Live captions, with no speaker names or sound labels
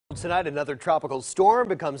Tonight, another tropical storm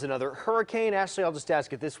becomes another hurricane. Ashley, I'll just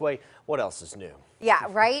ask it this way. What else is new? Yeah,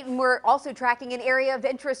 right. And we're also tracking an area of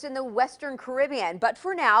interest in the Western Caribbean. But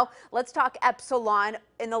for now, let's talk Epsilon.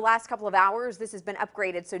 In the last couple of hours, this has been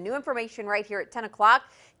upgraded. So new information right here at 10 o'clock.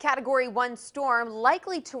 Category 1 storm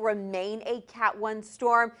likely to remain a Cat 1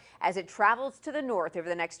 storm as it travels to the north over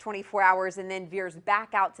the next 24 hours and then veers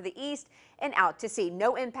back out to the east and out to sea.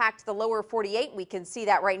 No impact to the lower 48. We can see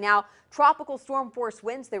that right now. Tropical storm force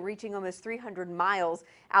winds, they're reaching almost 300 miles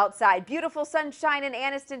outside. Beautiful sunshine in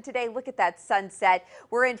Anniston today. Look at that sunset.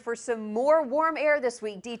 We're in for some more warm air this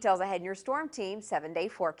week. Details ahead in your Storm Team 7-day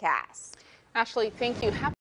forecast. Ashley, thank you.